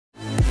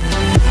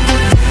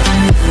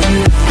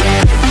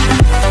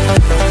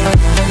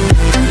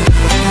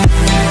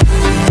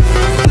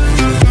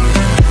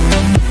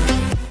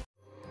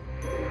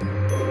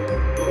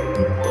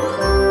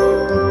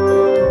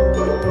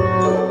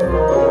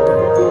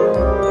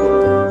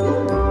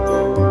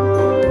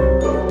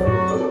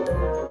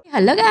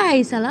Hello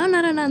guys, ఎలా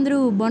ఉన్నారని అందరూ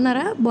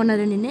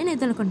బాగున్నారని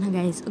నేనైతే అనుకుంటున్నాను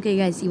గైస్. ఓకే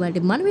గైస్,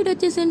 ఇవాళ మన వీడియో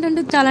వచ్చేసి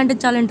ఏంటంటే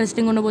చాలా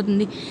ఇంట్రెస్టింగ్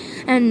ఉండబోతుంది.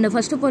 And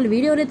first of all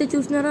video ఎవరైతే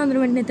చూస్తున్నారో అందరూ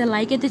వెంటనే అయితే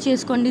లైక్ అయితే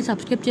చేసుకోండి,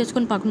 సబ్స్క్రైబ్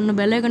చేసుకొని పక్కన ఉన్న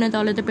బెల్ ఐకాన్ అయితే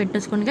ఆల్ అయితే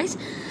పెట్టేసుకోండి గైస్.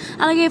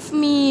 అలాగే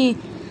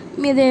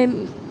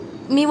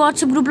మీ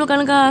వాట్సాప్ గ్రూప్లో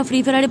కనుక ఫ్రీ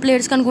ఫైర్ ఆడే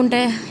ప్లేయర్స్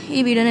కనుకుంటే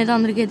ఈ వీడియోని అయితే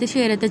అందరికీ అయితే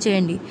షేర్ అయితే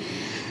చేయండి.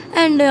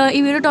 అండ్ ఈ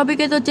వీడియో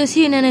టాపిక్ అయితే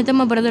వచ్చేసి నేనైతే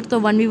మా బ్రదర్తో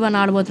 1v1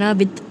 ఆడబోతున్నా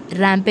with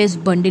rampage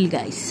bundle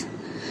guys.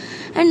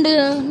 And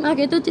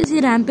నాకైతే వచ్చేసి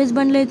ర్యాంపేజ్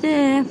బండిల్ అయితే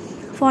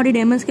 40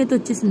 డైమండ్స్కి అయితే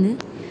వచ్చేసింది.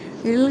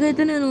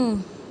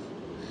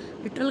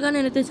 లిటరల్గా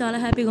నేనైతే చాలా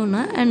హ్యాపీగా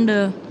ఉన్నా. అండ్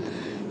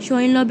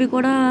షోయిన్ లాబీ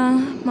కూడా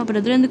మా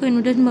బ్రదర్ ఎందుకు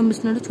ఇన్విటేషన్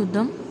పంపిస్తున్నాడో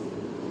చూద్దాం.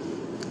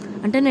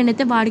 అంటే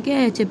నేనైతే వాడికే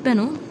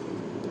చెప్పాను,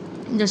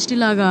 జస్ట్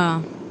ఇలాగా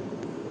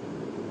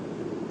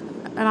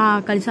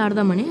కలిసి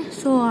ఆడదామని.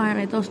 సో ఆయన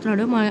అయితే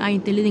వస్తున్నాడు, ఆయన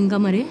తెలియదు ఇంకా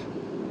మరి.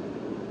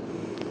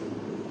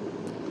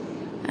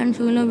 అండ్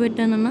షోయిన్లో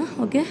పెట్టానన్నా.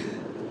 ఓకే,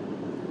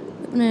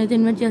 నేనైతే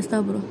ఇన్వైట్ చేస్తా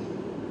బ్రో.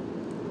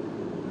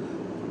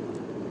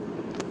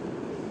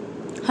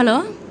 హలో,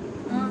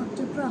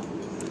 చెప్పరా.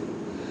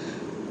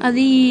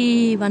 అది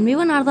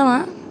 1v1 ఆడదామా?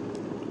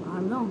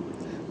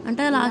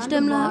 అంటే లాస్ట్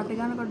టైంలో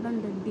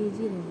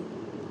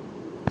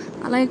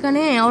అలాగే,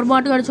 కానీ ఎవరు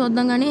బాటు కూడా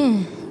చూద్దాం. కానీ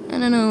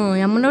నేను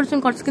ఎమ్మెల్యేస్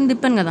కొట్ట కింద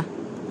తిప్పాను కదా,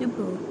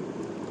 ఇప్పుడు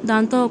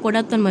దాంతో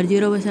కొడేస్తాను మరి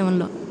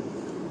 0/7లో.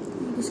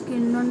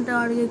 స్కిన్ అంటే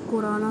ఆడికి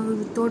ఎక్కువ నాకు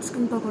వితౌట్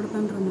స్కిన్తో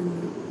కొడతాను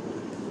నేను.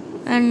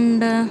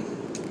 అండ్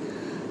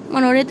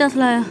మనోడైతే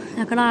అసలు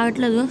ఎక్కడ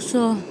ఆగట్లేదు. సో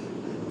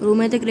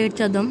రూమ్ అయితే క్రియేట్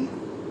చేద్దాం.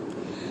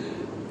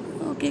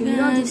 ఓకే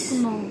గైస్,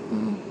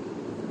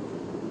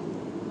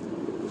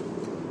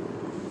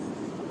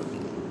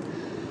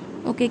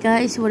 ఓకే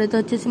గైస్, ఇప్పుడైతే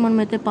వచ్చేసి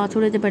మనమైతే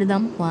పాస్వర్డ్ అయితే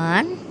పెడదాం.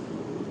 1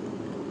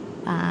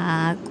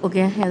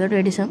 ఓకే, ఏదో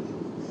పెట్టేసాం.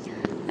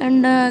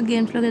 అండ్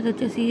గేమ్స్లోకి అయితే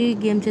వచ్చేసి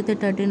గేమ్స్ అయితే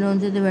 13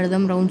 రౌండ్స్ అయితే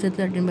పెడదాం. రౌండ్స్ అయితే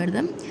 13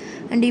 పెడదాం.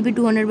 అండ్ ఈపీ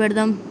 200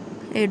 పెడదాం.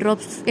 ఏ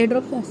డ్రాప్స్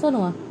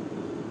వేస్తాను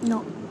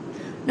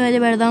నువ్వైతే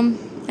పెడదాం.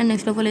 అండ్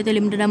నెక్స్ట్ ఆఫ్ ఆల్ అయితే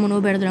లిమిటెడ్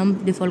అమౌంట్ పెడదాం.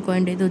 డిఫాల్ట్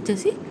కాయిన్ అయితే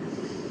వచ్చేసి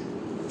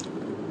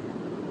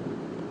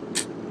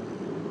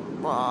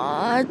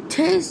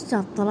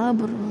చెత్తలా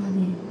బ్రో,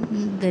 అది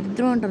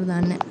దరిద్రం అంటారు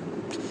దాన్నే.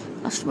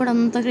 కష్టపడి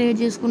అంతా క్రియేట్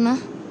చేసుకున్నా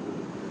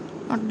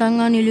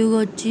అడ్డంగా నిలువుగా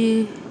వచ్చి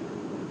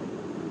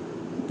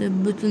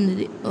దెబ్బతుంది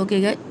ఇది. ఓకే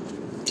గా,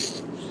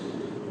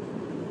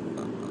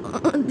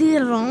 అది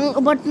రాంగ్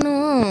బటన్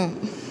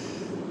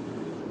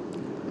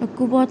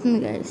నొక్కుపోతుంది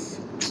గైస్.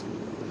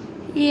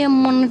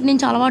 మొన్నటి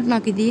నుంచి అలవాటు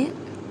నాకు ఇది.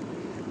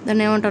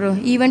 దాన్ని ఏమంటారు,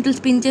 ఈవెంట్లు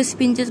స్పిన్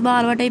చేసి బాగా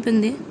అలవాటు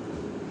అయిపోయింది.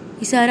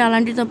 ఈసారి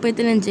అలాంటి తప్పు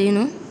అయితే నేను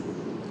చేయను.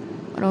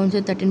 రౌండ్స్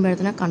అయితే 13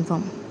 పెడుతున్నా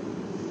కన్ఫామ్.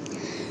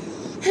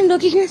 అండ్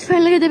ఓకే గైస్,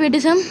 ఫైనల్గా అయితే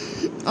పెట్టేసాం.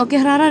 ఓకే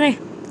రారా రే,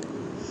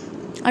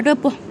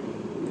 అటువైపు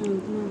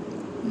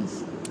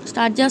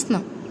స్టార్ట్ చేస్తున్నా.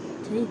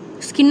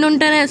 స్కిన్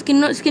ఉంటేనే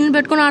స్కిన్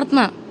పెట్టుకొని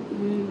ఆడుతున్నా.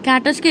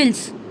 క్యాటర్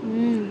స్కిల్స్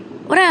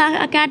ఒరే,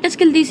 ఆ క్యాటర్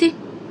స్కిల్ తీసి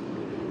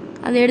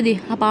అదేడిది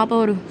ఆ పాప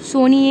ఎవరు,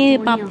 సోనియా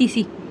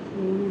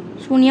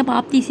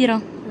పాప తీసిరా.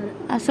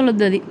 అసలు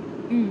వద్దు, అది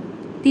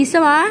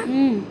తీసావా?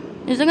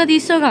 నిజంగా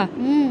తీసావుగా?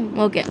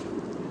 ఓకే,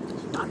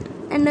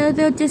 అండ్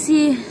అయితే వచ్చేసి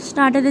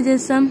స్టార్ట్ అయితే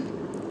చేస్తాం.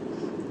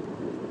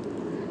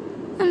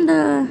 అండ్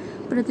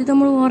ప్రతి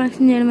తమ్ముడు ఓవర్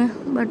యాక్షన్ చేయడమే,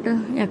 బట్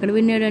ఎక్కడ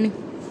విన్నాడని.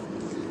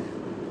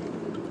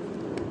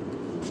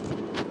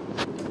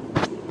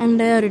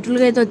 అండ్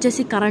రిటర్న్గా అయితే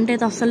వచ్చేసి కరెంట్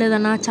అయితే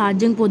వస్తలేదన్నా.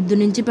 ఛార్జింగ్ పొద్దు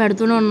నుంచి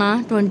పెడుతూనే ఉన్నా,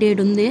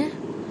 28 ఉంది.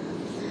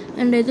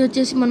 అండ్ అయితే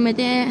వచ్చేసి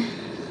మనమైతే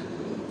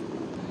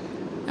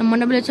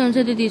MONI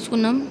అయితే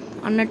తీసుకున్నాం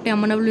అన్నట్టు.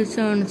 MONI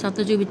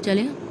సత్తా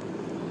చూపించాలి.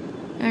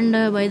 అండ్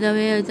బై ద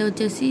వే అయితే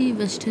వచ్చేసి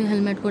వెస్ట్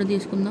హెల్మెట్ కూడా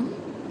తీసుకుందాం.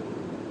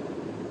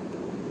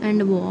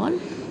 అండ్ బాల్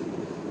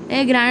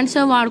గ్రాండ్స్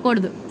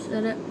వాడకూడదు,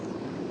 సరే.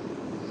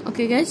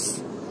 ఓకే గైస్,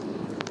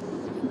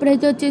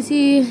 ఇప్పుడైతే వచ్చేసి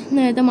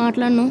నేనైతే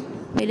మాట్లాడను.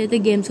 వీళ్ళైతే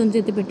గేమ్స్ నుంచి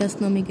అయితే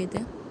పెట్టేస్తున్నాం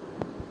మీకైతే.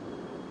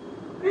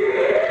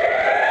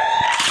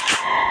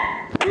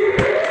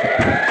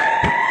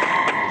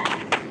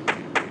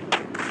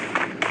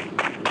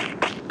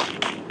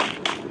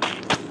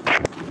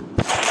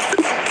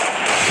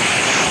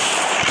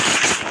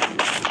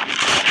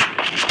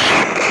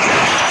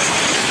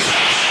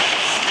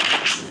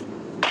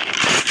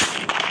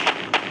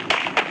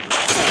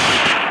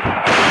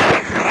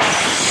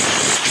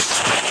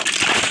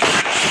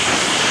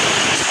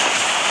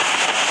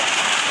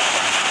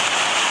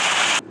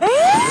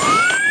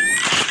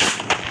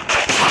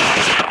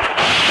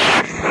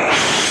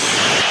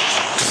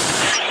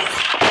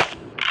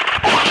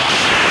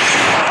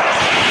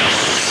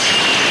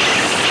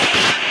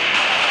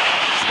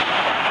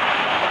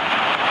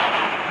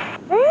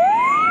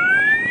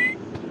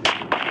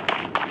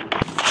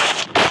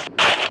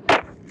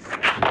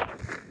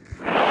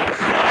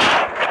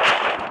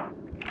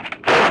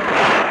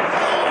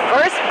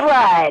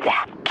 Blood.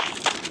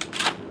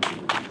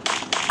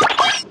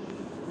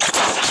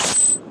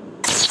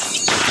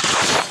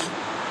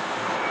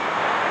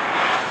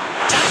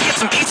 Time to get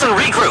some pizza and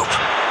regroup.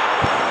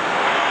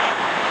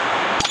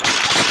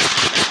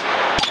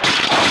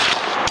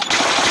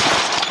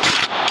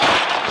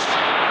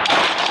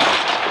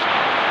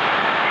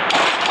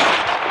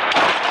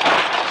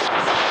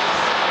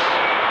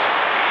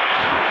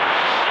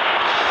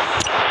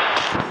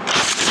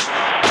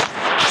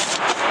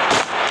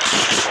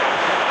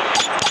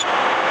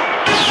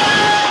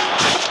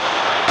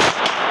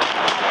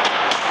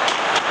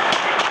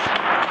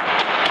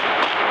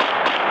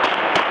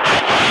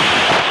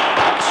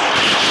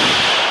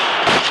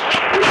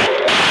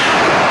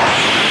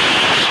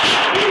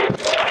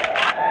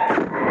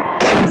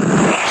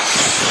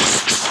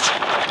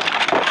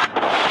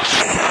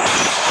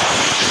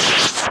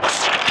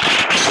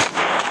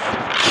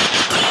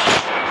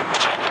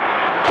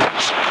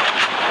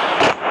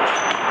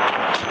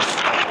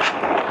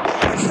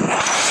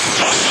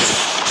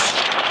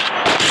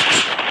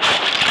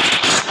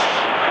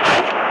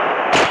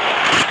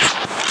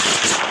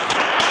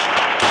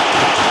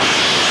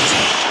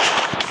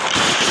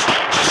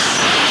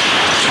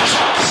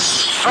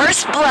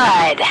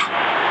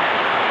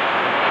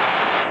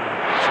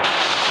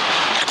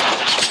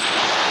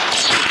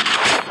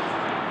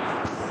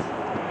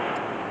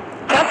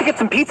 get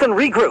some pizza and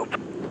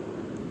regroup.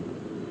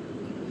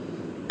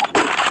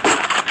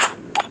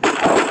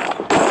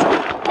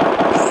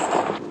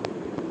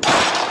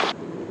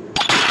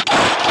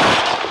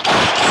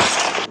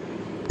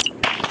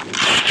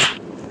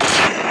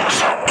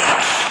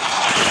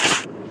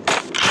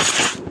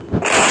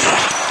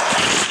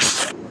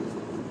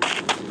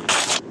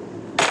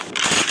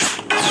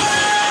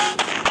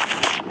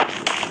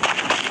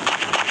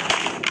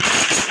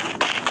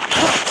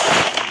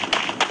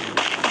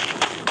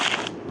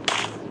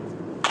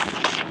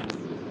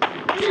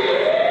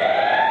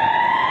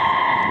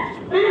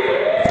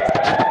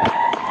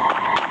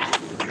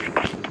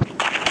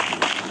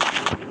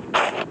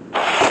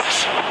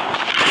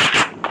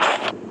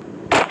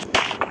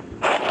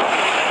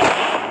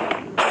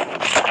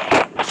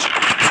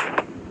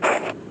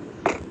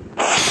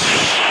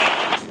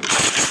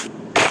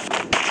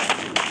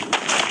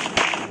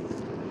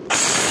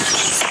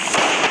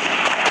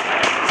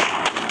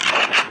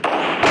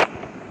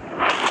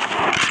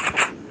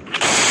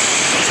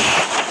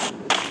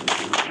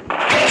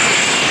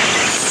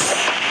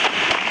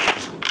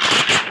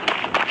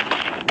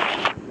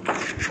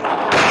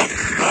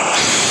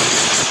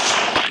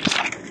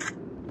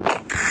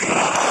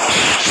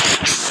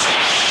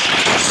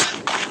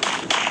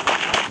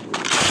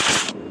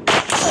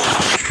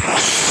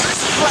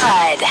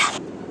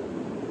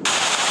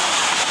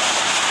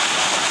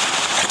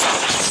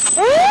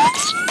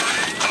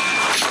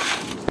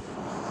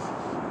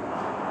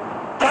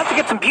 Time to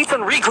get some pizza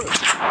and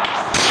regroup.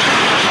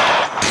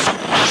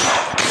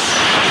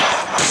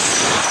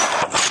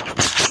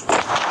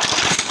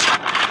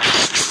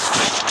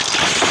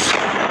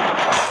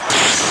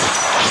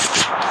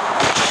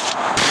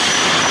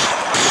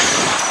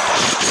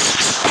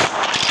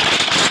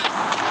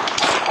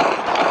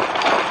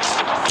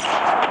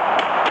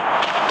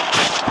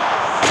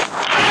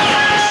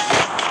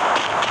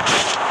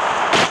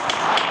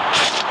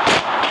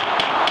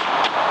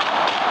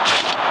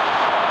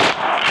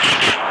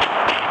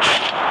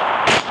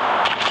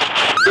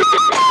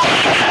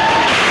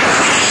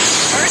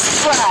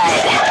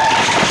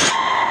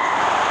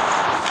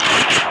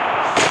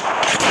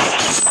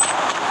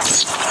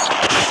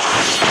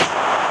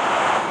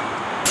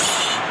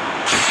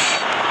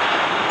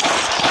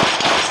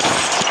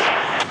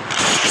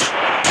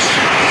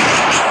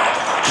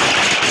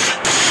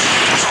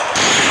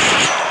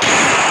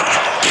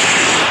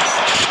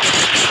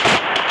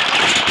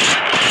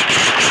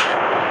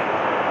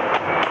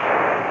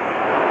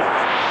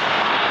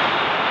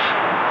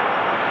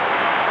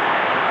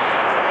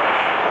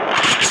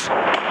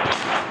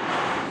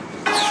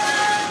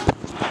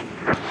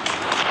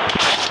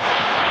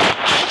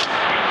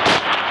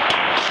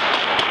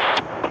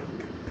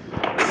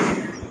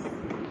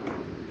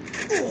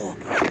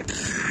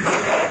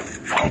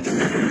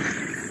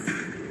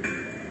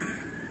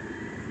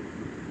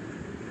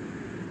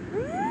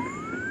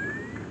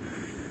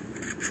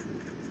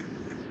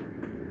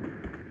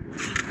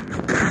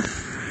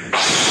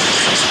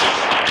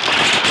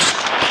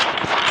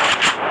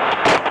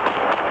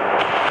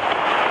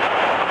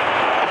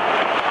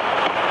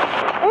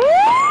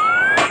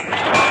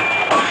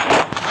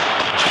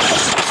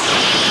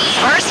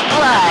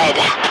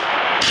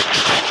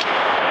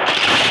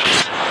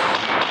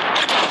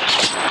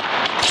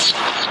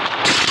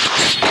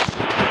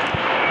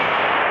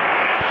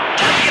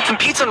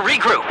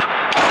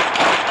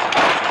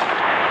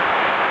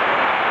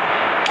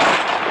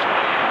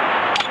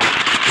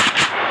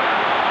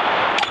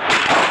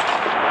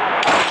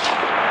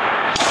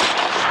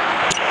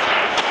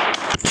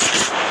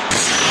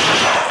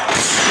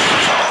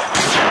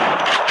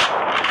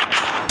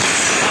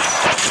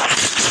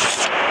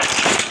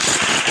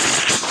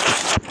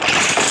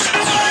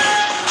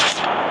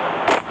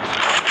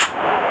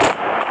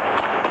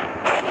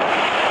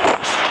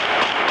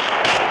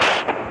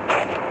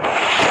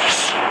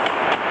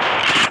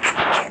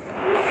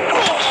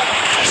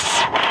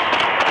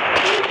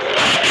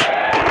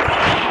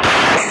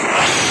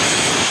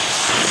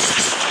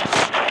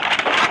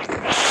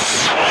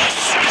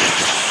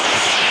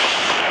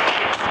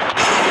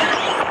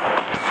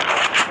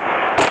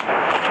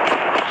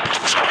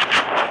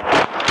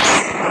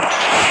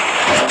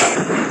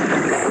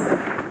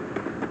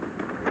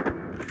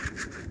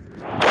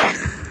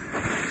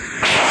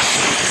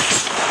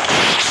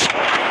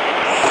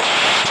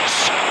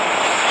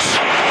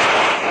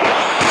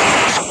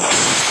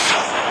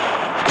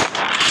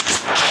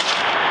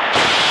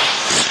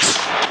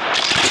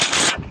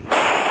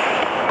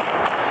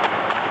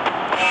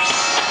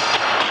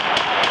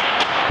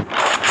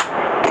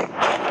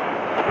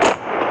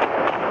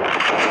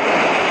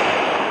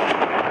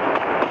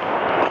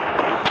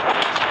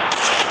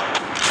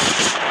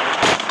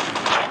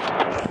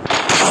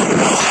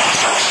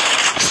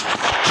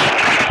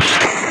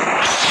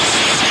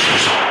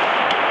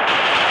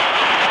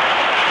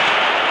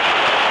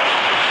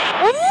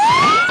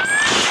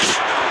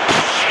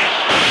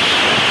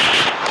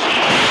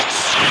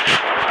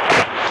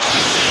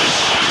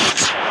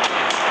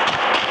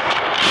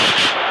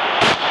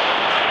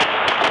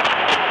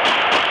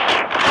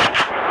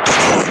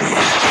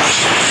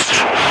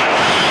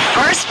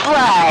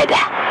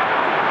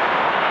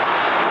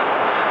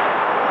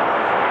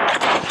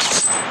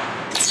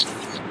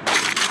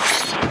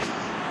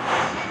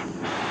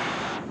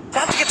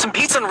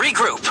 beats and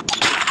regroup.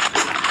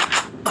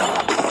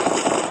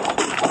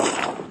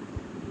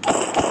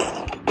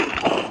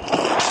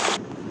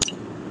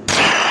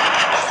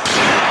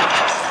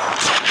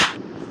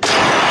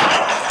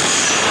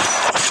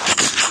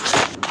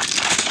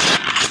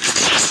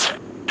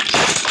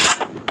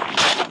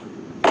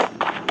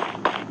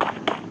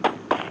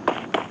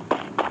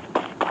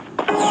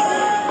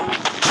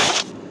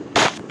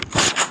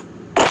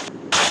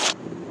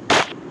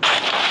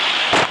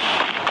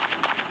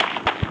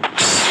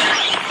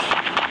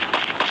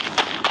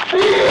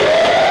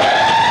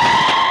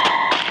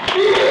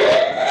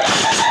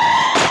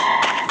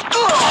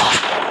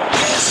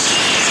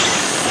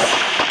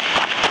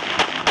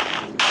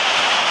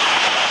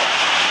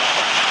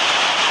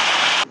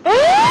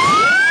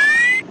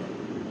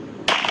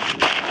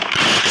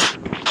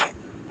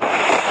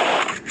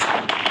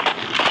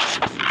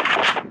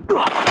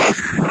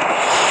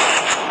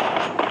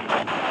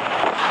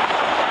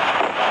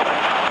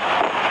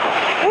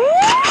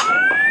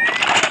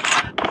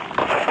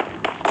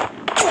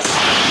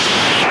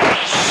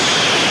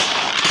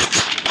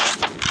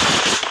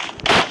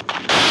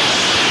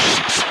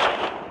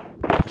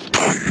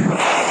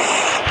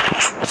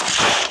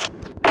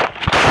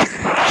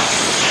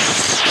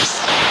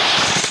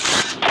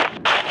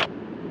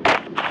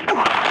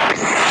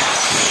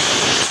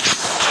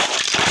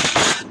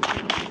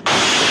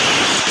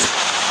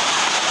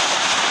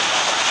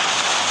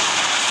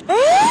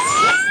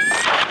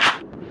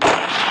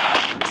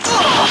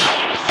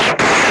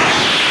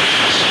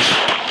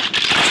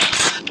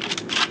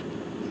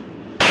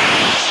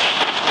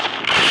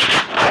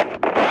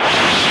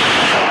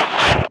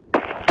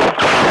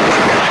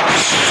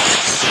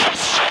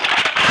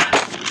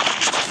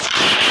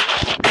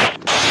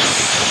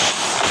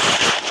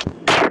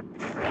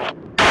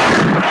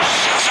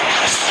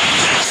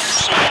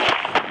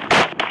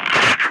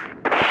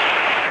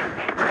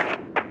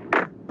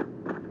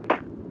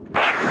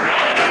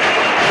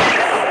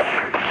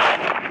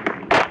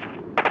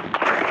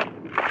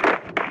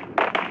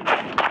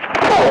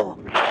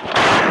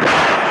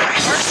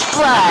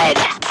 blood.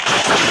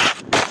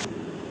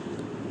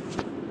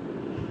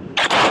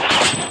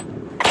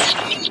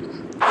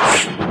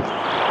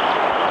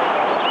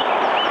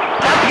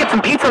 Time to get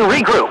some pizza and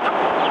regroup.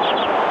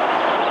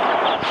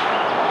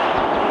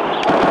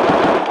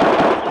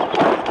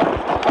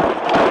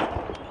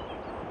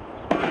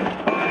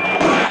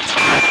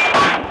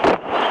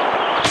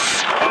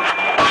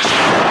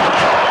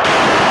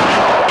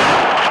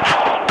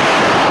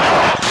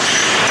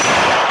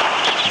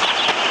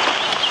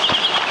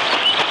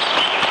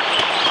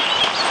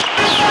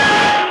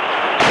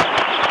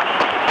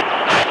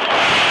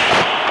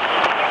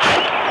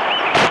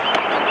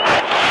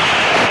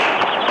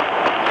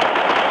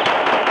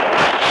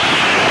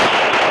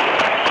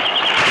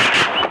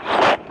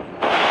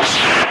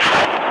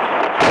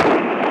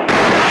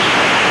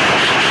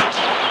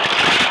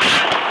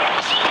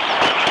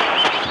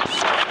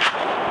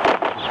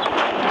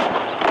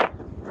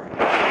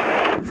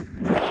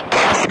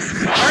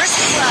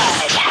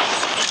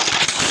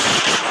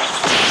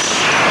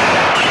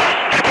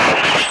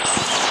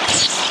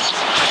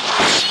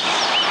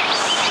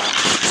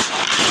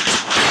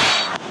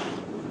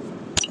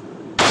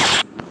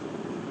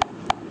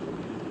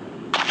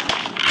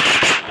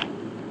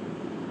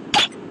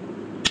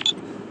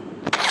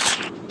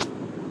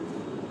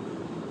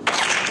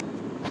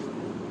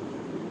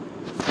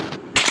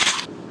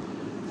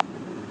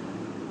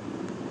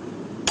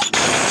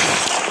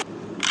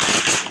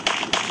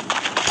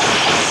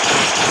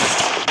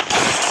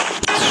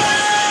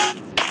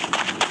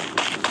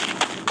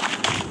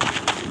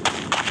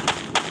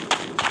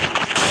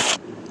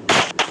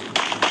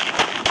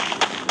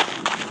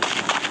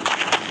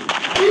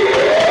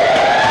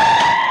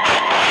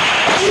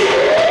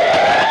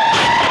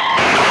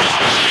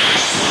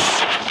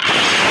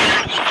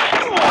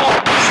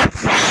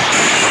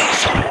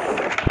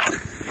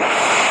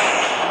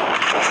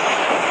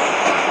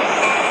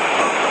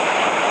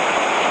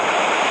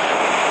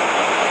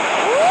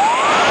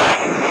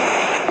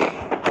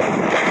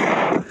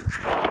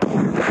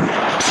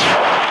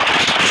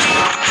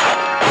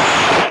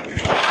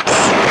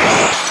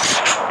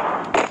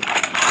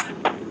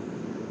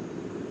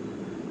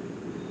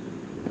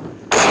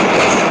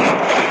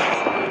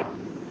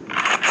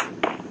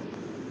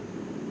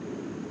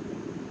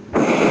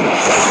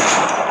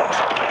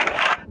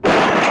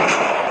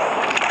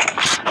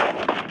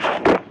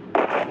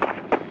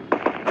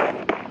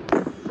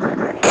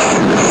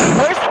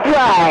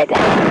 Blood.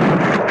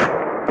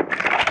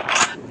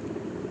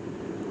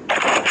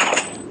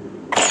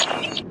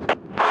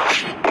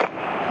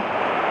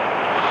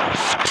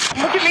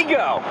 Look at me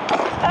go.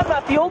 I'm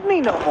not the old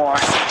me no more.